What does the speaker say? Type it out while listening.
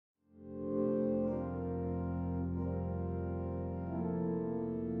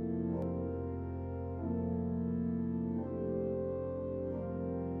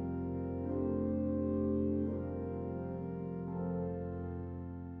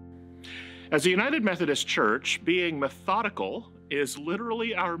As a United Methodist Church, being methodical is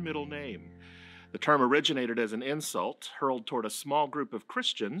literally our middle name. The term originated as an insult hurled toward a small group of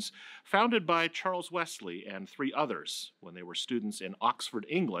Christians founded by Charles Wesley and three others when they were students in Oxford,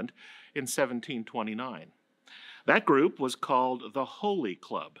 England in 1729. That group was called the Holy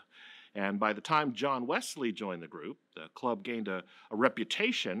Club, and by the time John Wesley joined the group, the club gained a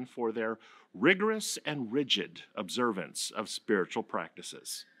reputation for their rigorous and rigid observance of spiritual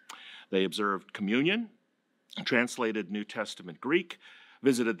practices. They observed communion, translated New Testament Greek,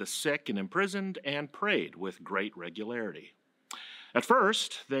 visited the sick and imprisoned, and prayed with great regularity. At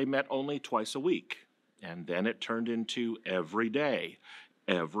first, they met only twice a week, and then it turned into every day,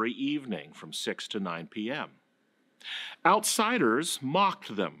 every evening from 6 to 9 p.m. Outsiders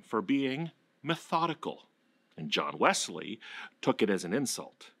mocked them for being methodical, and John Wesley took it as an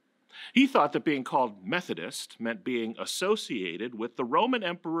insult. He thought that being called Methodist meant being associated with the Roman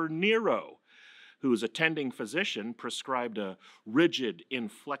Emperor Nero, whose attending physician prescribed a rigid,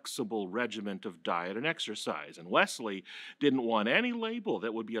 inflexible regiment of diet and exercise, and Wesley didn't want any label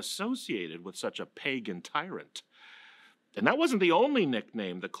that would be associated with such a pagan tyrant. And that wasn't the only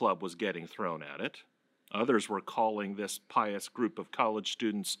nickname the club was getting thrown at it. Others were calling this pious group of college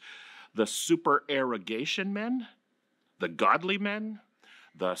students the supererogation men, the godly men,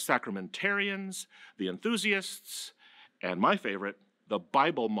 the sacramentarians, the enthusiasts, and my favorite, the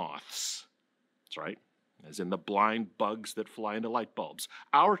Bible moths. That's right, as in the blind bugs that fly into light bulbs.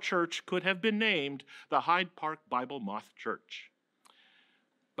 Our church could have been named the Hyde Park Bible Moth Church.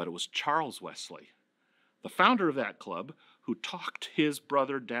 But it was Charles Wesley, the founder of that club, who talked his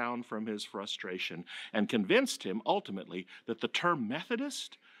brother down from his frustration and convinced him ultimately that the term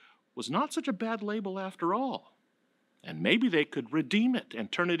Methodist was not such a bad label after all. And maybe they could redeem it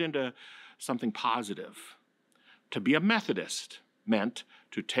and turn it into something positive. To be a Methodist meant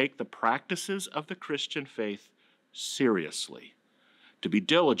to take the practices of the Christian faith seriously, to be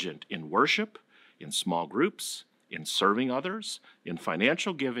diligent in worship, in small groups, in serving others, in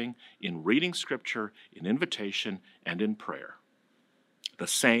financial giving, in reading scripture, in invitation, and in prayer. The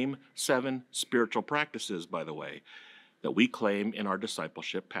same 7 spiritual practices, by the way, that we claim in our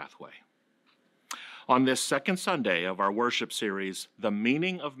discipleship pathway. On this second Sunday of our worship series, The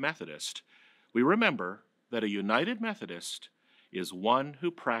Meaning of Methodist, we remember that a united Methodist is one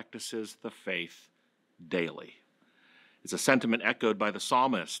who practices the faith daily. It's a sentiment echoed by the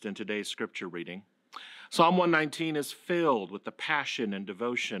psalmist in today's scripture reading. Psalm 119 is filled with the passion and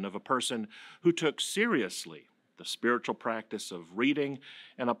devotion of a person who took seriously the spiritual practice of reading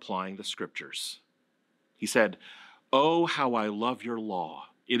and applying the scriptures. He said, "Oh, how I love your law.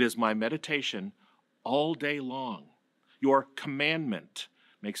 It is my meditation all day long. Your commandment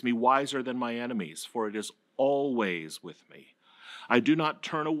makes me wiser than my enemies, for it is always with me. I do not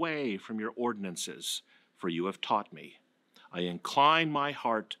turn away from your ordinances, for you have taught me. I incline my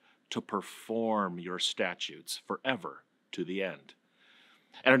heart to perform your statutes forever to the end."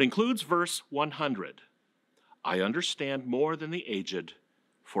 And it includes verse 100. I understand more than the aged,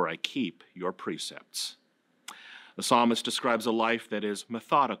 for I keep your precepts. The psalmist describes a life that is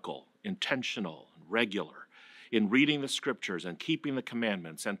methodical, intentional, and regular in reading the scriptures and keeping the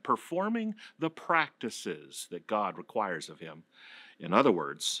commandments and performing the practices that God requires of him. In other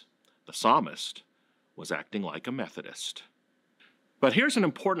words, the psalmist was acting like a Methodist. But here's an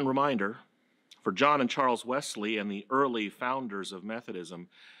important reminder for John and Charles Wesley and the early founders of Methodism.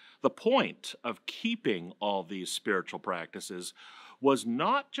 The point of keeping all these spiritual practices was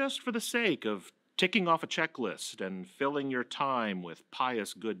not just for the sake of ticking off a checklist and filling your time with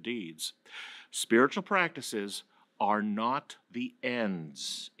pious good deeds. Spiritual practices are not the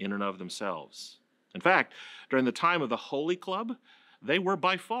ends in and of themselves. In fact, during the time of the Holy Club, they were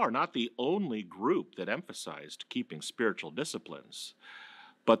by far not the only group that emphasized keeping spiritual disciplines.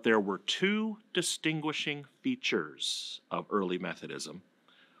 But there were 2 distinguishing features of early Methodism.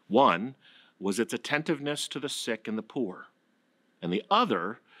 One was its attentiveness to the sick and the poor, and the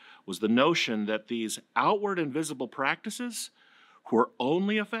other was the notion that these outward and visible practices were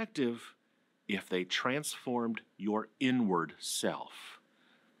only effective if they transformed your inward self.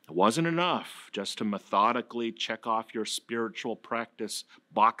 It wasn't enough just to methodically check off your spiritual practice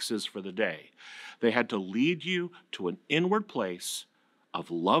boxes for the day. They had to lead you to an inward place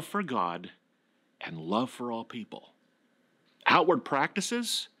of love for God and love for all people. Outward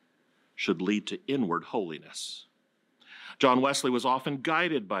practices should lead to inward holiness. John Wesley was often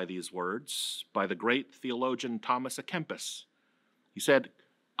guided by these words by the great theologian Thomas à Kempis. He said,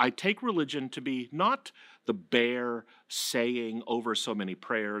 I take religion to be not the bare saying over so many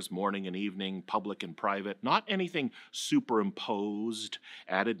prayers, morning and evening, public and private, not anything superimposed,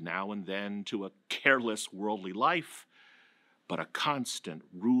 added now and then to a careless worldly life, but a constant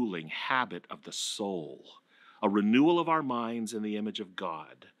ruling habit of the soul, a renewal of our minds in the image of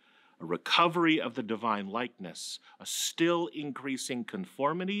God, a recovery of the divine likeness, a still increasing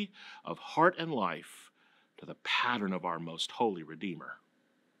conformity of heart and life to the pattern of our most holy Redeemer.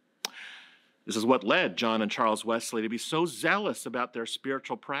 This is what led John and Charles Wesley to be so zealous about their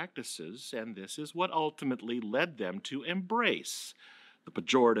spiritual practices, and this is what ultimately led them to embrace the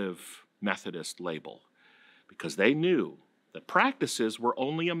pejorative Methodist label, because they knew that practices were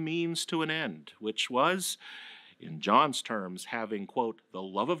only a means to an end, which was, in John's terms, having, quote, the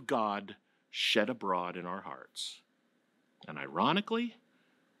love of God shed abroad in our hearts. And ironically,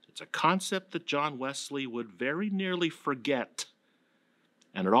 it's a concept that John Wesley would very nearly forget,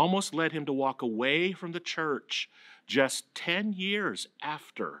 and it almost led him to walk away from the church just 10 years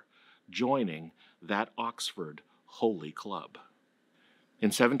after joining that Oxford Holy Club. In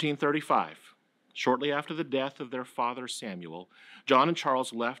 1735, shortly after the death of their father Samuel, John and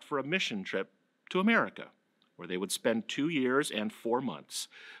Charles left for a mission trip to America, where they would spend 2 years and 4 months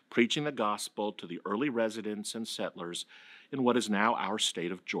preaching the gospel to the early residents and settlers in what is now our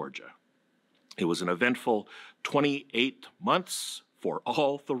state of Georgia. It was an eventful 28 months for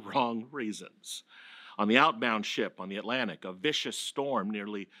all the wrong reasons. On the outbound ship on the Atlantic, a vicious storm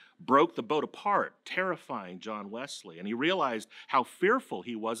nearly broke the boat apart, terrifying John Wesley, and he realized how fearful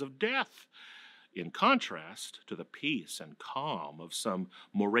he was of death, in contrast to the peace and calm of some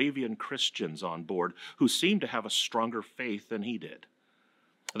Moravian Christians on board who seemed to have a stronger faith than he did.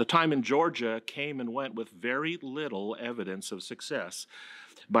 The time in Georgia came and went with very little evidence of success.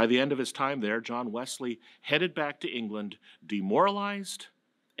 By the end of his time there, John Wesley headed back to England, demoralized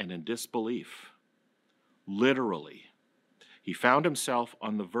and in disbelief. Literally, he found himself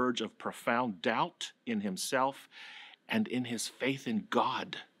on the verge of profound doubt in himself and in his faith in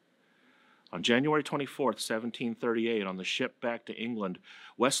God. On January 24th, 1738, on the ship back to England,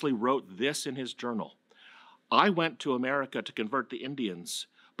 Wesley wrote this in his journal: "I went to America to convert the Indians,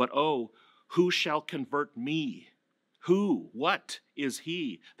 but oh, who shall convert me? Who, what is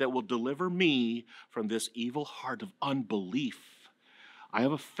he that will deliver me from this evil heart of unbelief? I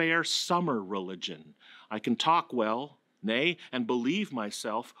have a fair summer religion. I can talk well, nay, and believe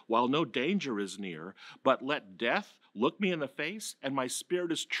myself while no danger is near, but let death look me in the face, and my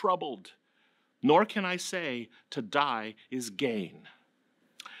spirit is troubled. Nor can I say to die is gain."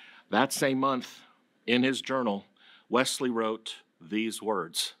 That same month, in his journal, Wesley wrote these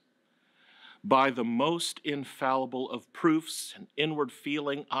words: "By the most infallible of proofs and inward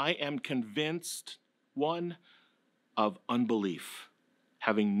feeling, I am convinced, one, of unbelief,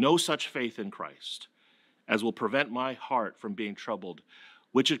 having no such faith in Christ, as will prevent my heart from being troubled,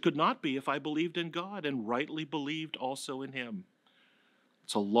 which it could not be if I believed in God and rightly believed also in him."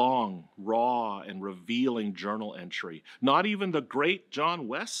 It's a long, raw, and revealing journal entry. Not even the great John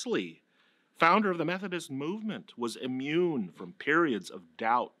Wesley, founder of the Methodist movement, was immune from periods of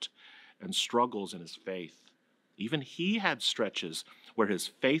doubt and struggles in his faith. Even he had stretches where his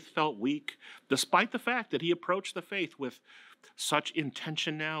faith felt weak, despite the fact that he approached the faith with such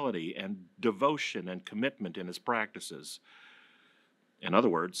intentionality and devotion and commitment in his practices. In other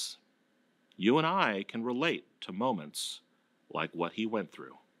words, you and I can relate to moments like what he went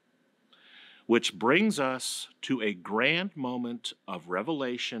through. Which brings us to a grand moment of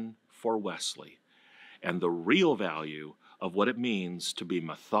revelation for Wesley and the real value of what it means to be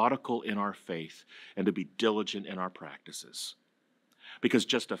methodical in our faith and to be diligent in our practices. Because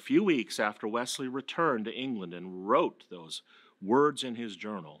just a few weeks after Wesley returned to England and wrote those words in his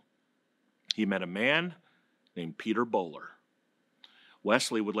journal, he met a man named Peter Bowler.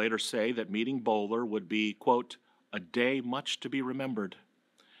 Wesley would later say that meeting Bowler would be, quote, a day much to be remembered,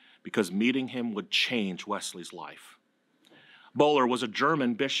 because meeting him would change Wesley's life. Bowler was a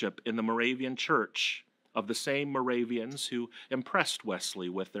German bishop in the Moravian Church, of the same Moravians who impressed Wesley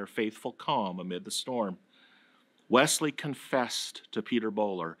with their faithful calm amid the storm. Wesley confessed to Peter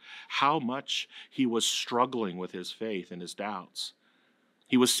Bowler how much he was struggling with his faith and his doubts.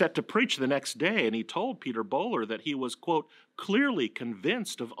 He was set to preach the next day, and he told Peter Bowler that he was, quote, clearly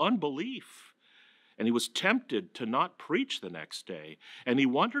convinced of unbelief. And he was tempted to not preach the next day. And he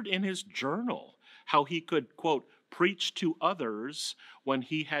wondered in his journal how he could, quote, preach to others when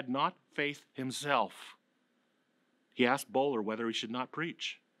he had not faith himself. He asked Bowler whether he should not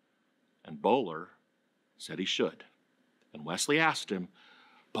preach. And Bowler said he should. And Wesley asked him,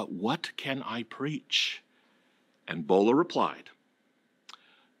 "But what can I preach?" And Bowler replied,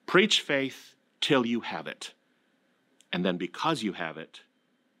 "Preach faith till you have it. And then because you have it,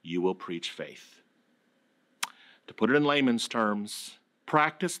 you will preach faith. To put it in layman's terms,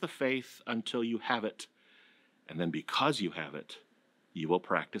 practice the faith until you have it. And then because you have it, you will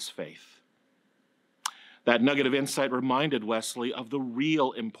practice faith. That nugget of insight reminded Wesley of the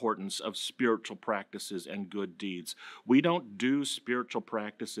real importance of spiritual practices and good deeds. We don't do spiritual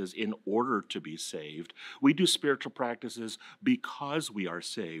practices in order to be saved. We do spiritual practices because we are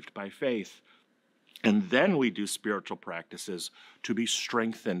saved by faith. And then we do spiritual practices to be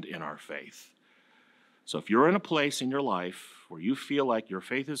strengthened in our faith. So if you're in a place in your life where you feel like your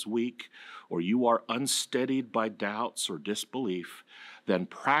faith is weak or you are unsteadied by doubts or disbelief, then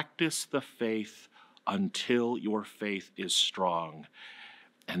practice the faith until your faith is strong.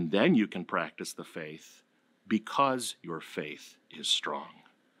 And then you can practice the faith because your faith is strong.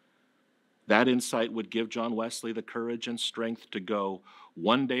 That insight would give John Wesley the courage and strength to go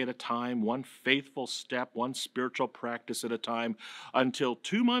one day at a time, one faithful step, one spiritual practice at a time, until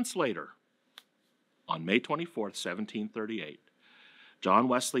 2 months later, on May 24th, 1738, John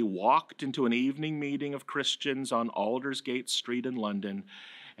Wesley walked into an evening meeting of Christians on Aldersgate Street in London,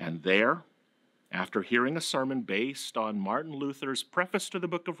 and there, after hearing a sermon based on Martin Luther's preface to the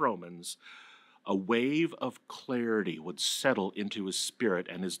book of Romans, a wave of clarity would settle into his spirit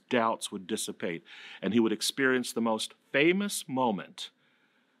and his doubts would dissipate, and he would experience the most famous moment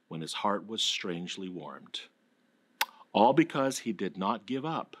when his heart was strangely warmed. All because he did not give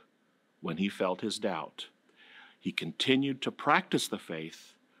up when he felt his doubt. He continued to practice the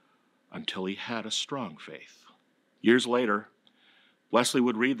faith until he had a strong faith. Years later, Wesley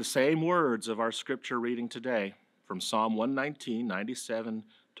would read the same words of our scripture reading today from Psalm 119, 97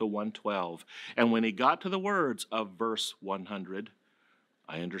 to 112. And when he got to the words of verse 100,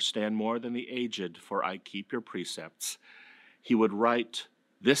 I understand more than the aged, for I keep your precepts, he would write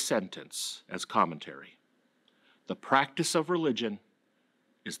this sentence as commentary: the practice of religion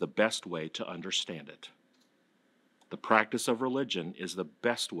is the best way to understand it. The practice of religion is the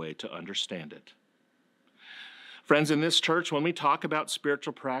best way to understand it. Friends, in this church, when we talk about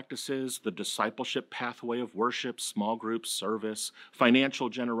spiritual practices, the discipleship pathway of worship, small group service, financial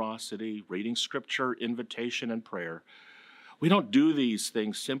generosity, reading scripture, invitation, and prayer, we don't do these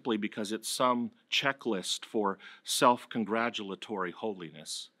things simply because it's some checklist for self-congratulatory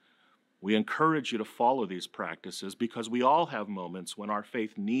holiness. We encourage you to follow these practices because we all have moments when our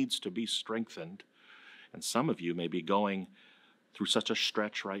faith needs to be strengthened, and some of you may be going through such a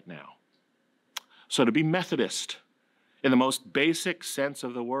stretch right now. So to be Methodist, in the most basic sense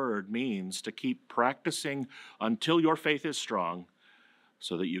of the word, means to keep practicing until your faith is strong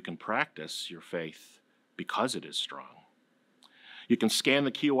so that you can practice your faith because it is strong. You can scan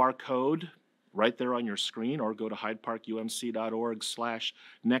the QR code right there on your screen or go to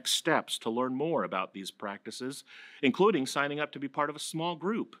hydeparkumc.org/next steps to learn more about these practices, including signing up to be part of a small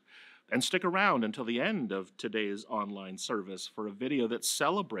group. And stick around until the end of today's online service for a video that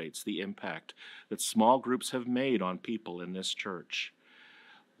celebrates the impact that small groups have made on people in this church.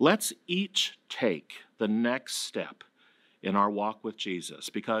 Let's each take the next step in our walk with Jesus,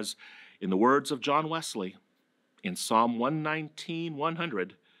 because in the words of John Wesley, in Psalm 119,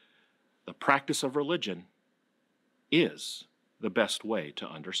 100, the practice of religion is the best way to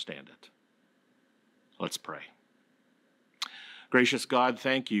understand it. Let's pray. Gracious God,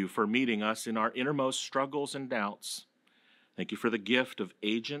 thank you for meeting us in our innermost struggles and doubts. Thank you for the gift of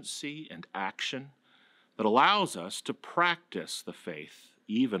agency and action that allows us to practice the faith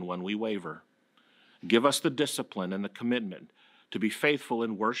even when we waver. Give us the discipline and the commitment to be faithful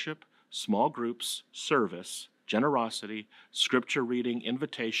in worship, small groups, service, generosity, scripture reading,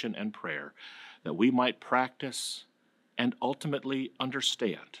 invitation, and prayer, that we might practice and ultimately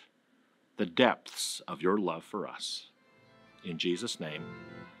understand the depths of your love for us. In Jesus' name,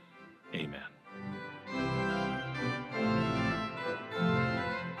 amen.